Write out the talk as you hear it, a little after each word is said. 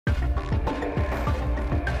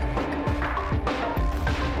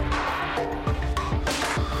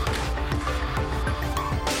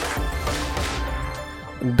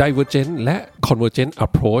Divergent และ Convergent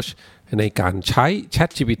approach ในการใช้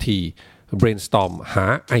ChatGPT brainstorm หา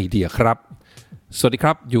ไอเดียครับสวัสดีค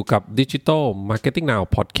รับอยู่กับ Digital Marketing Now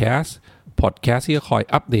Podcast ที่จะคอย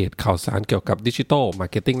อัปเดตข่าวสารเกี่ยวกับ Digital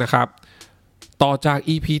Marketing นะครับต่อจาก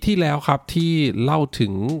EP ที่แล้วครับที่เล่าถึ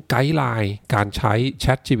งไกด์ไลน์การใช้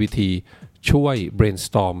ChatGPT ช่วย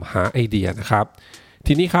brainstorm หาไอเดียนะครับ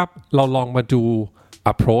ทีนี้ครับเราลองมาดู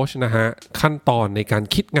approach นะฮะขั้นตอนในการ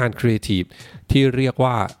คิดงาน creative ที่เรียก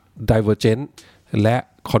ว่า Divergent และ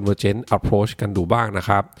Convergent approach กันดูบ้างนะค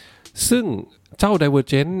รับซึ่งเจ้า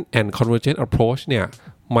Divergent and Convergent approach เนี่ย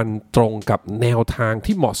มันตรงกับแนวทาง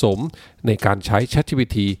ที่เหมาะสมในการใช้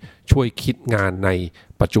ChatGPT ช่วยคิดงานใน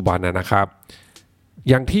ปัจจุบันนะครับ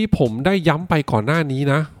อย่างที่ผมได้ย้ำไปก่อนหน้านี้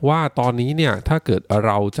นะว่าตอนนี้เนี่ยถ้าเกิดเ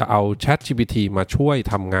ราจะเอา ChatGPT มาช่วย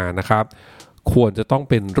ทำงานนะครับควรจะต้อง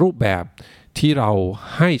เป็นรูปแบบที่เรา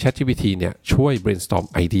ให้ ChatGPT เนี่ยช่วย brainstorm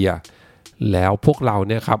ไอเดียแล้วพวกเราเ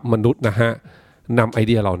นี่ยครับมนุษย์นะฮะนำไอเ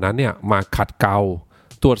ดียเหล่านั้นเนี่ยมาขัดเกลา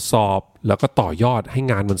ตรวจสอบแล้วก็ต่อยอดให้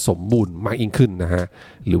งานมันสมบูรณ์มากยิ่งขึ้นนะฮะ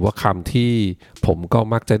หรือว่าคำที่ผมก็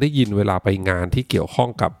มักจะได้ยินเวลาไปงานที่เกี่ยวข้อง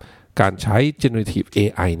กับการใช้ generative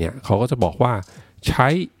AI เนี่ยเขาก็จะบอกว่าใช้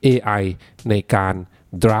AI ในการ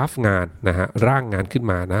draft งานนะฮะร่างงานขึ้น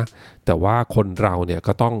มานะแต่ว่าคนเราเนี่ย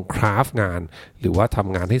ก็ต้อง craft งานหรือว่าท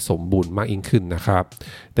ำงานให้สมบูรณ์มากยิ่งขึ้นนะครับ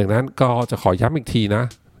ดังนั้นก็จะขอย้ำอีกทีนะ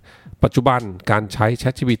ปัจจุบันการใช้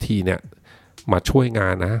ChatGPT เนี่ยมาช่วยงา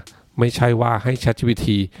นนะไม่ใช่ว่าให้ ChatGPT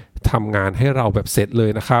ทำงานให้เราแบบเสร็จเลย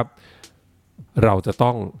นะครับเราจะต้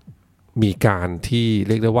องมีการที่เ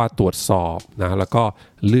รียกได้ว่าตรวจสอบนะแล้วก็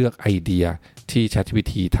เลือกไอเดียที่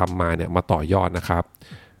ChatGPT ทำมาเนี่ยมาต่อยอดนะครับ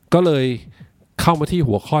ก็เลยเข้ามาที่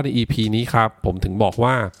หัวข้อใน EP นี้ครับผมถึงบอก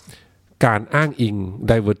ว่าการอ้างอิง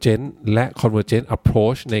Divergent และ Convergent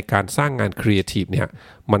approach ในการสร้างงาน Creative เนี่ย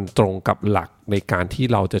มันตรงกับหลักในการที่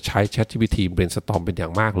เราจะใช้ ChatGPT brainstorm เป็นอย่า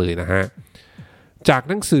งมากเลยนะฮะจาก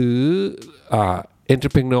หนังสือ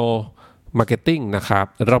Entrepreneur Marketing นะครับ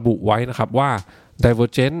ระบุไว้นะครับว่า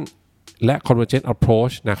Divergent และ Convergent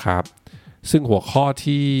approach นะครับซึ่งหัวข้อ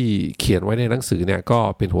ที่เขียนไว้ในหนังสือเนี่ยก็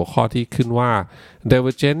เป็นหัวข้อที่ขึ้นว่า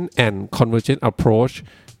Divergent and Convergent approach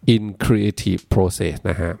in creative process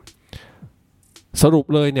นะฮะสรุป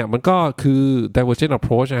เลยเนี่ยมันก็คือ Divergent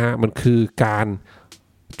approach นะฮะมันคือการ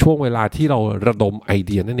ช่วงเวลาที่เราระดมไอเ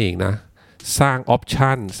ดียนั่นเองนะสร้างออป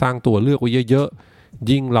ชันสร้างตัวเลือกไว้เยอะๆ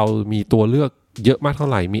ยิ่งเรามีตัวเลือกเยอะมากเท่า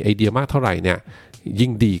ไหร่มีไอเดียมากเท่าไหร่เนี่ยยิ่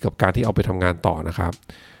งดีกับการที่เอาไปทำงานต่อนะครับ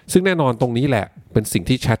ซึ่งแน่นอนตรงนี้แหละเป็นสิ่ง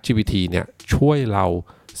ที่ ChatGPT เนี่ยช่วยเรา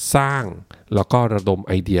สร้างแล้วก็ระดมไ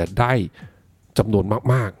อเดียได้จำนวน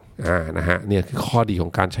มากๆนะฮะเนี่ยคือข้อดีขอ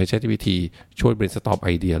งการใช้ ChatGPT ช่วย brainstorm ไอ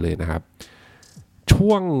เดียเลยนะครับ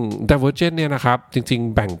ช่วง Divergent เนี่ยนะครับจริง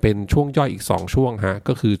ๆแบ่งเป็นช่วงย่อยอีก2ช่วงฮะ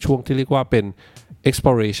ก็คือช่วงที่เรียกว่าเป็น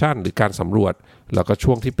exploration หรือการสำรวจแล้วก็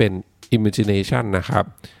ช่วงที่เป็น imagination นะครับ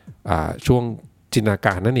ช่วงจินตนาก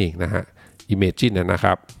ารนั่นเองนะฮะ imagine นะค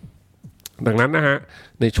รับดังนั้นนะฮะ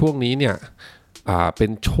ในช่วงนี้เนี่ยเป็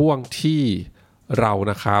นช่วงที่เรา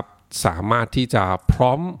นะครับสามารถที่จะพ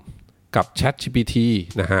ร้อมกับ ChatGPT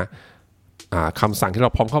นะฮะคำสั่งที่เรา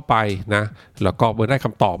พร้อมเข้าไปนะแล้วก็เมื่อได้ค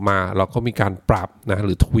ำตอบมาเราก็มีการปรับนะห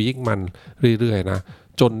รือทวีคมันเรื่อยๆนะ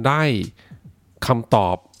จนได้คำตอ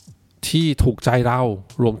บที่ถูกใจเรา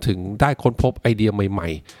รวมถึงได้ค้นพบไอเดียใหม่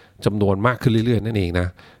ๆจำนวนมากขึ้นเรื่อยๆนั่นเองนะ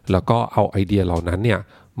แล้วก็เอาไอเดียเหล่านั้นเนี่ย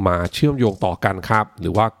มาเชื่อมโยงต่อกันครับหรื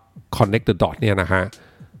อว่า connect the dot เนี่ยนะฮะ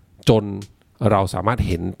จนเราสามารถ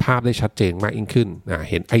เห็นภาพได้ชัดเจนมากยิ่งขึ้น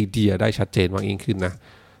เห็นไอเดียได้ชัดเจนมากยิ่งขึ้นนะ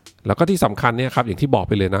แล้วก็ที่สำคัญเนี่ยครับอย่างที่บอกไ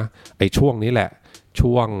ปเลยนะไอ้ช่วงนี้แหละ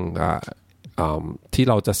ช่วงที่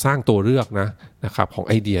เราจะสร้างตัวเลือกนะครับของ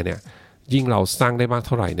ไอเดียเนี่ยยิ่งเราสร้างได้มากเ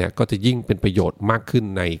ท่าไหร่เนี่ยก็จะยิ่งเป็นประโยชน์มากขึ้น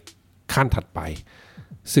ในขั้นถัดไป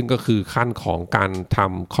ซึ่งก็คือขั้นของการท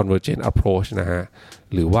ำ convergent approach นะฮะ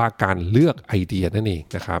หรือว่าการเลือกไอเดียนั่นเอง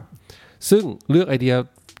นะครับซึ่งเลือกไอเดีย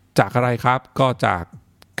จากอะไรครับก็จาก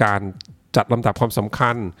การจัดลำดับความสำ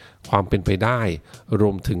คัญความเป็นไปได้ร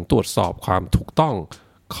วมถึงตรวจสอบความถูกต้อง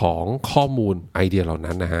ของข้อมูลไอเดียเหล่า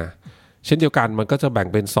นั้นนะฮะเช่นเดียวกันมันก็จะแบ่ง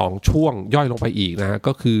เป็น2ช่วงย่อยลงไปอีกนะฮะ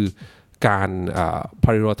ก็คือการ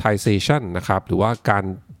prioritization นะครับหรือว่าการ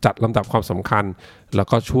จัดลำดับความสำคัญแล้ว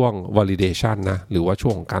ก็ช่วง validation นะหรือว่าช่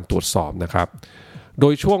วงของการตรวจสอบนะครับโด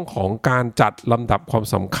ยช่วงของการจัดลำดับความ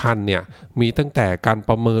สำคัญเนี่ยมีตั้งแต่การป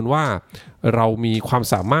ระเมินว่าเรามีความ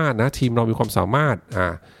สามารถนะทีมเรามีความสามารถ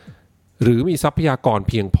หรือมีทรัพยากร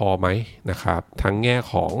เพียงพอไหมนะครับทั้งแง่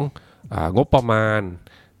ของงบประมาณ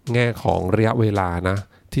แง่ของระยะเวลานะ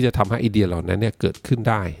ที่จะทำให้ไอเดียเหล่านั้นเนี่ยเกิดขึ้น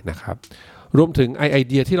ได้นะครับรวมถึงไอ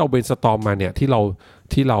เดียที่เรา brainstorm มาเนี่ยที่เ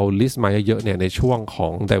รา list มาเยอะๆเนี่ยในช่วงขอ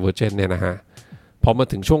ง Divergent เนี่ยนะฮะ พอมา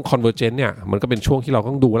ถึงช่วง Convergent เนี่ยมันก็เป็นช่วงที่เรา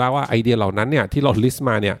ต้องดูแล้วว่าไอเดียเหล่านั้นเนี่ยที่เรา list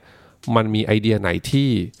มาเนี่ยมันมีไอเดียไหนที่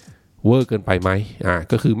เวอร์เกินไปไหม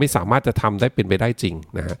ก็คือไม่สามารถจะทำได้เป็นไปได้จริง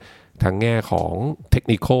นะฮะทางแง่ของเทค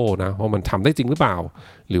นิคนะว่ามันทำได้จริงหรือเปล่า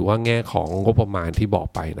หรือว่าแง่ของงบประมาณที่บอก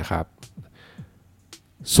ไปนะครับ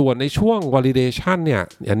ส่วนในช่วง validation เนี่ย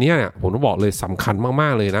อันนี้เนี่ยผมต้องบอกเลยสำคัญมา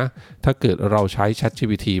กๆเลยนะถ้าเกิดเราใช้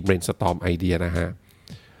ChatGPT brainstorm ไอเดียนะฮะ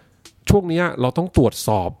ช่วงนี้เราต้องตรวจส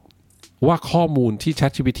อบว่าข้อมูลที่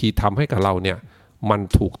ChatGPT ทำให้กับเราเนี่ยมัน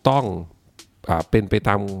ถูกต้องเป็นไปต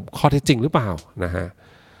ามข้อเท็จจริงหรือเปล่านะฮะ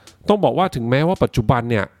ต้องบอกว่าถึงแม้ว่าปัจจุบัน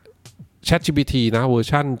เนี่ย ChatGPT นะเวอร์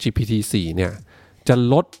ชัน GPT-4 เนี่ยจะ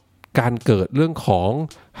ลดการเกิดเรื่องของ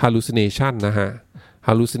hallucination นะฮะ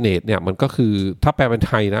hallucinate เนี่ยมันก็คือถ้าแปลเป็น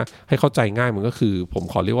ไทยนะให้เข้าใจง่ายมันก็คือผม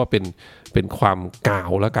ขอเรียกว่าเป็นความกา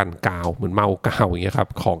วแล้วกันกาวเหมือนเมากาวอย่างเงี้ยครับ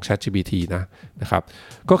ของ ChatGPT นะครับ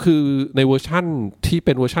ก็คือในเวอร์ชันที่เ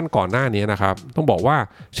ป็นเวอร์ชันก่อนหน้านี้นะครับต้องบอกว่า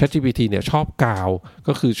ChatGPT เนี่ยชอบกาว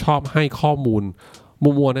ก็คือชอบให้ข้อมูล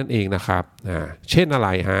มั่วๆนั่นเองนะครับเช่นอะไร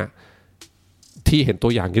ฮะที่เห็นตั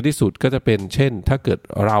วอย่างเยอะที่สุดก็จะเป็นเช่นถ้าเกิด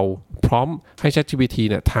เราพร้อมให้ ChatGPT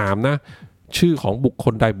เนี่ยถามนะชื่อของบุคค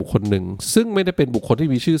ลใดบุคคลหนึ่งซึ่งไม่ได้เป็นบุคคลที่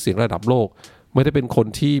มีชื่อเสียงระดับโลกไม่ได้เป็นคน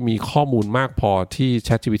ที่มีข้อมูลมากพอที่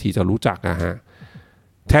ChatGPT จะรู้จักนะฮะ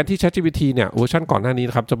แทนที่ ChatGPT เนี่ยเวอร์ชันก่อนหน้านี้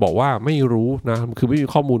นะครับจะบอกว่าไม่รู้นะคือไม่มี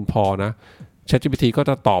ข้อมูลพอนะ ChatGPT ก็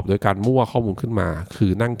จะตอบโดยการมั่วข้อมูลขึ้นมาคื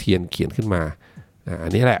อนั่งเทียนเขียนขึ้นมาอั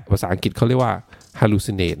นนี้แหละภาษาอังกฤษเขาเรียกว่า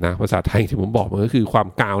hallucinate นะภาษาไทยที่ผมบอกมันก็คือความ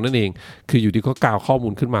กาวนั่นเองคืออยู่ดีก็กาวข้อมู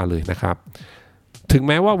ลขึ้นมาเลยนะครับถึงแ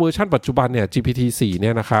ม้ว่าเวอร์ชันปัจจุบันเนี่ย GPT-4 เ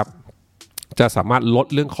นี่ยนะครับจะสามารถลด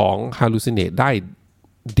เรื่องของ hallucinate ได้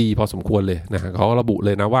ดีพอสมควรเลยนะเขาระบุเล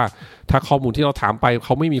ยนะว่าถ้าข้อมูลที่เราถามไปเข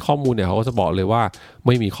าไม่มีข้อมูลเนี่ยเขาก็จะบอกเลยว่าไ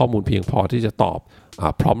ม่มีข้อมูลเพียงพอที่จะตอบ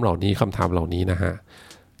พร้อมเหล่านี้คำถามเหล่านี้นะฮะ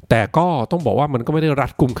แต่ก็ต้องบอกว่ามันก็ไม่ได้รัด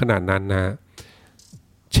กุมขนาดนั้นนะ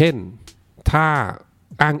เช่นถ้า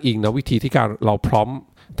อ้างอิงนะวิธีที่การเราพร้อม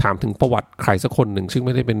ถามถึงประวัติใครสักคนหนึ่งซึ่งไ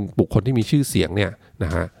ม่ได้เป็นบุคคลที่มีชื่อเสียงเนี่ยน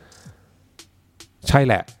ะฮะใช่แ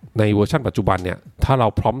หละในเวอร์ชันปัจจุบันเนี่ยถ้าเรา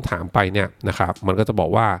พร้อมถามไปเนี่ยนะครับมันก็จะบอก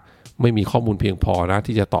ว่าไม่มีข้อมูลเพียงพอนะ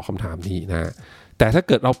ที่จะตอบคำถามนี้นะแต่ถ้าเ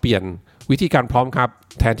กิดเราเปลี่ยนวิธีการพร้อมครับ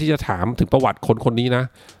แทนที่จะถามถึงประวัติคนนี้นะ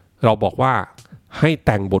เราบอกว่าให้แ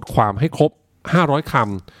ต่งบทความให้ครบ500 ค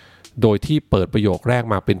ำโดยที่เปิดประโยคแรก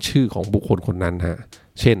มาเป็นชื่อของบุคคลคนนั้นฮะ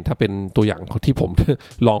เช่นถ้าเป็นตัวอย่างที่ผม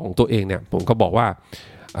ลองของตัวเองเนี่ยผมก็บอกว่า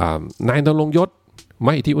นายณรงค์ยศม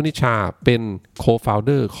หิทธิวณิชาเป็น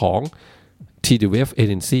co-founder ของ TDWF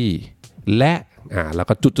Agency และแล้ว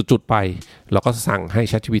ก็จุดๆไปแล้วก็สั่งให้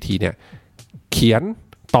ChatGPT เนี่ยเขียน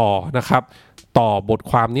ต่อนะครับต่อบท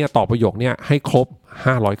ความเนี่ยต่อประโยคเนี่ยให้ครบ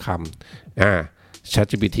500 คำ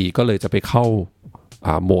ChatGPT ก็เลยจะไปเข้า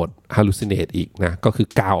โหมด hallucinate อีกนะก็คือ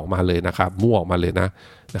กาวออกมาเลยนะครับมั่วออกมาเลย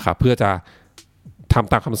นะครับเพื่อจะท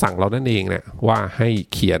ำตามคำสั่งเรานั่นเองเนี่ยว่าให้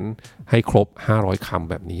เขียนให้ครบ500 คำ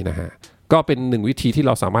แบบนี้นะฮะก็เป็นหนึ่งวิธีที่เ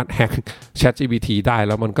ราสามารถแฮก ChatGPT ได้แ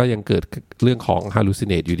ล้วมันก็ยังเกิดเรื่องของ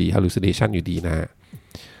hallucinate อยู่ดี hallucination อยู่ดีนะฮะ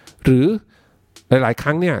หรือหลายๆค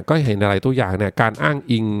รั้งเนี่ยก็เห็นหลายตัวอย่างเนี่ยการอ้าง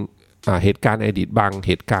อิงเหตุการณ์อดีตบางเ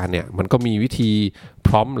หตุการณ์เนี่ยมันก็มีวิธีพ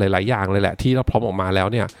ร้อมหลายๆอย่างเลยแหละที่เราพร้อมออกมาแล้ว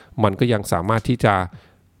เนี่ยมันก็ยังสามารถที่จะ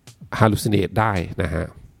hallucinate ได้นะฮะ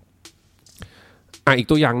อีก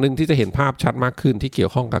ตัวอย่างหนึ่งที่จะเห็นภาพชัดมากขึ้นที่เกี่ย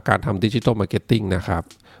วข้องกับการทำ Digital Marketing นะครับ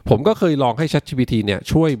ผมก็เคยลองให้ ChatGPT เนี่ย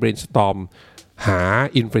ช่วย brainstorm หา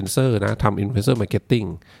influencer นะทำ influencer marketing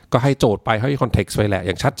ก็ให้โจทย์ไปให้ context ไปแหละอ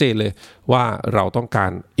ย่างชัดเจนเลยว่าเราต้องกา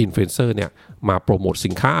ร influencer เนี่ยมาโปรโมทสิ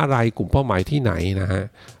นค้าอะไรกลุ่มเป้าหมายที่ไหนนะฮะ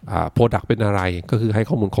product เป็นอะไรก็คือให้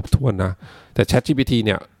ข้อมูลครบถ้วนนะแต่ ChatGPT เ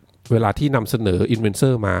นี่ยเวลาที่นำเสนอ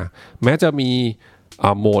influencer มาแม้จะมี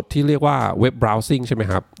โหมดที่เรียกว่า web browsing ใช่ไหม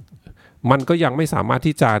ครับมันก็ยังไม่สามารถ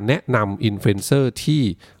ที่จะแนะนำอินฟลูเอนเซอร์ที่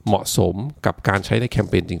เหมาะสมกับการใช้ในแคม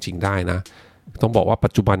เปญจริงๆได้นะต้องบอกว่าปั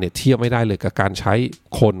จจุบันเนี่ยเทียบไม่ได้เลยกับการใช้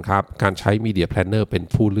คนครับการใช้มีเดียแพลนเนอร์เป็น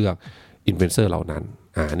ผู้เลือกอินฟลูเอนเซอร์เหล่านั้น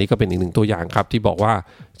นี่ก็เป็นอีกหนึ่งตัวอย่างครับที่บอกว่า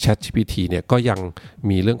ChatGPT เนี่ยก็ยัง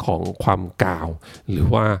มีเรื่องของความกาวหรือ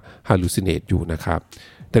ว่า hallucinate อยู่นะครับ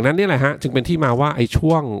ดังนั้นนี่แหละฮะจึงเป็นที่มาว่าไอ้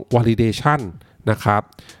ช่วง validation นะครับ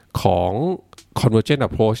ของ Convergent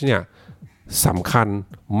approach เนี่ยสำคัญ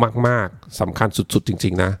มากๆสำคัญสุดๆจริ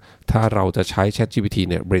งๆนะถ้าเราจะใช้ ChatGPT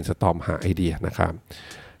เนี่ย brainstorm หาไอเดียนะครับ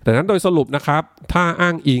ดังนั้นโดยสรุปนะครับถ้าอ้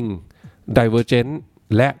างอิง Divergent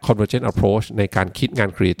และ Convergent approach ในการคิดงาน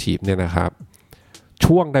Creative เนี่ยนะครับ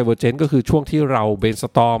ช่วง Divergent ก็คือช่วงที่เรา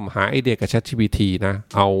brainstorm หาไอเดียกับ ChatGPT นะ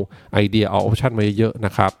เอาไอเดียเอา option มาเยอะๆน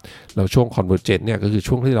ะครับแล้วช่วง Convergent เนี่ยก็คือ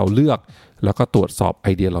ช่วงที่เราเลือกแล้วก็ตรวจสอบไอ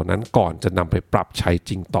เดียเหล่านั้นก่อนจะนำไปปรับใช้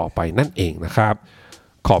จริงต่อไปนั่นเองนะครับ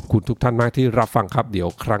ขอบคุณทุกท่านมากที่รับฟังครับเดี๋ยว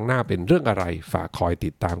ครั้งหน้าเป็นเรื่องอะไรฝากคอยติ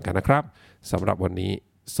ดตามกันนะครับสำหรับวันนี้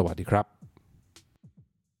สวัสดีครับ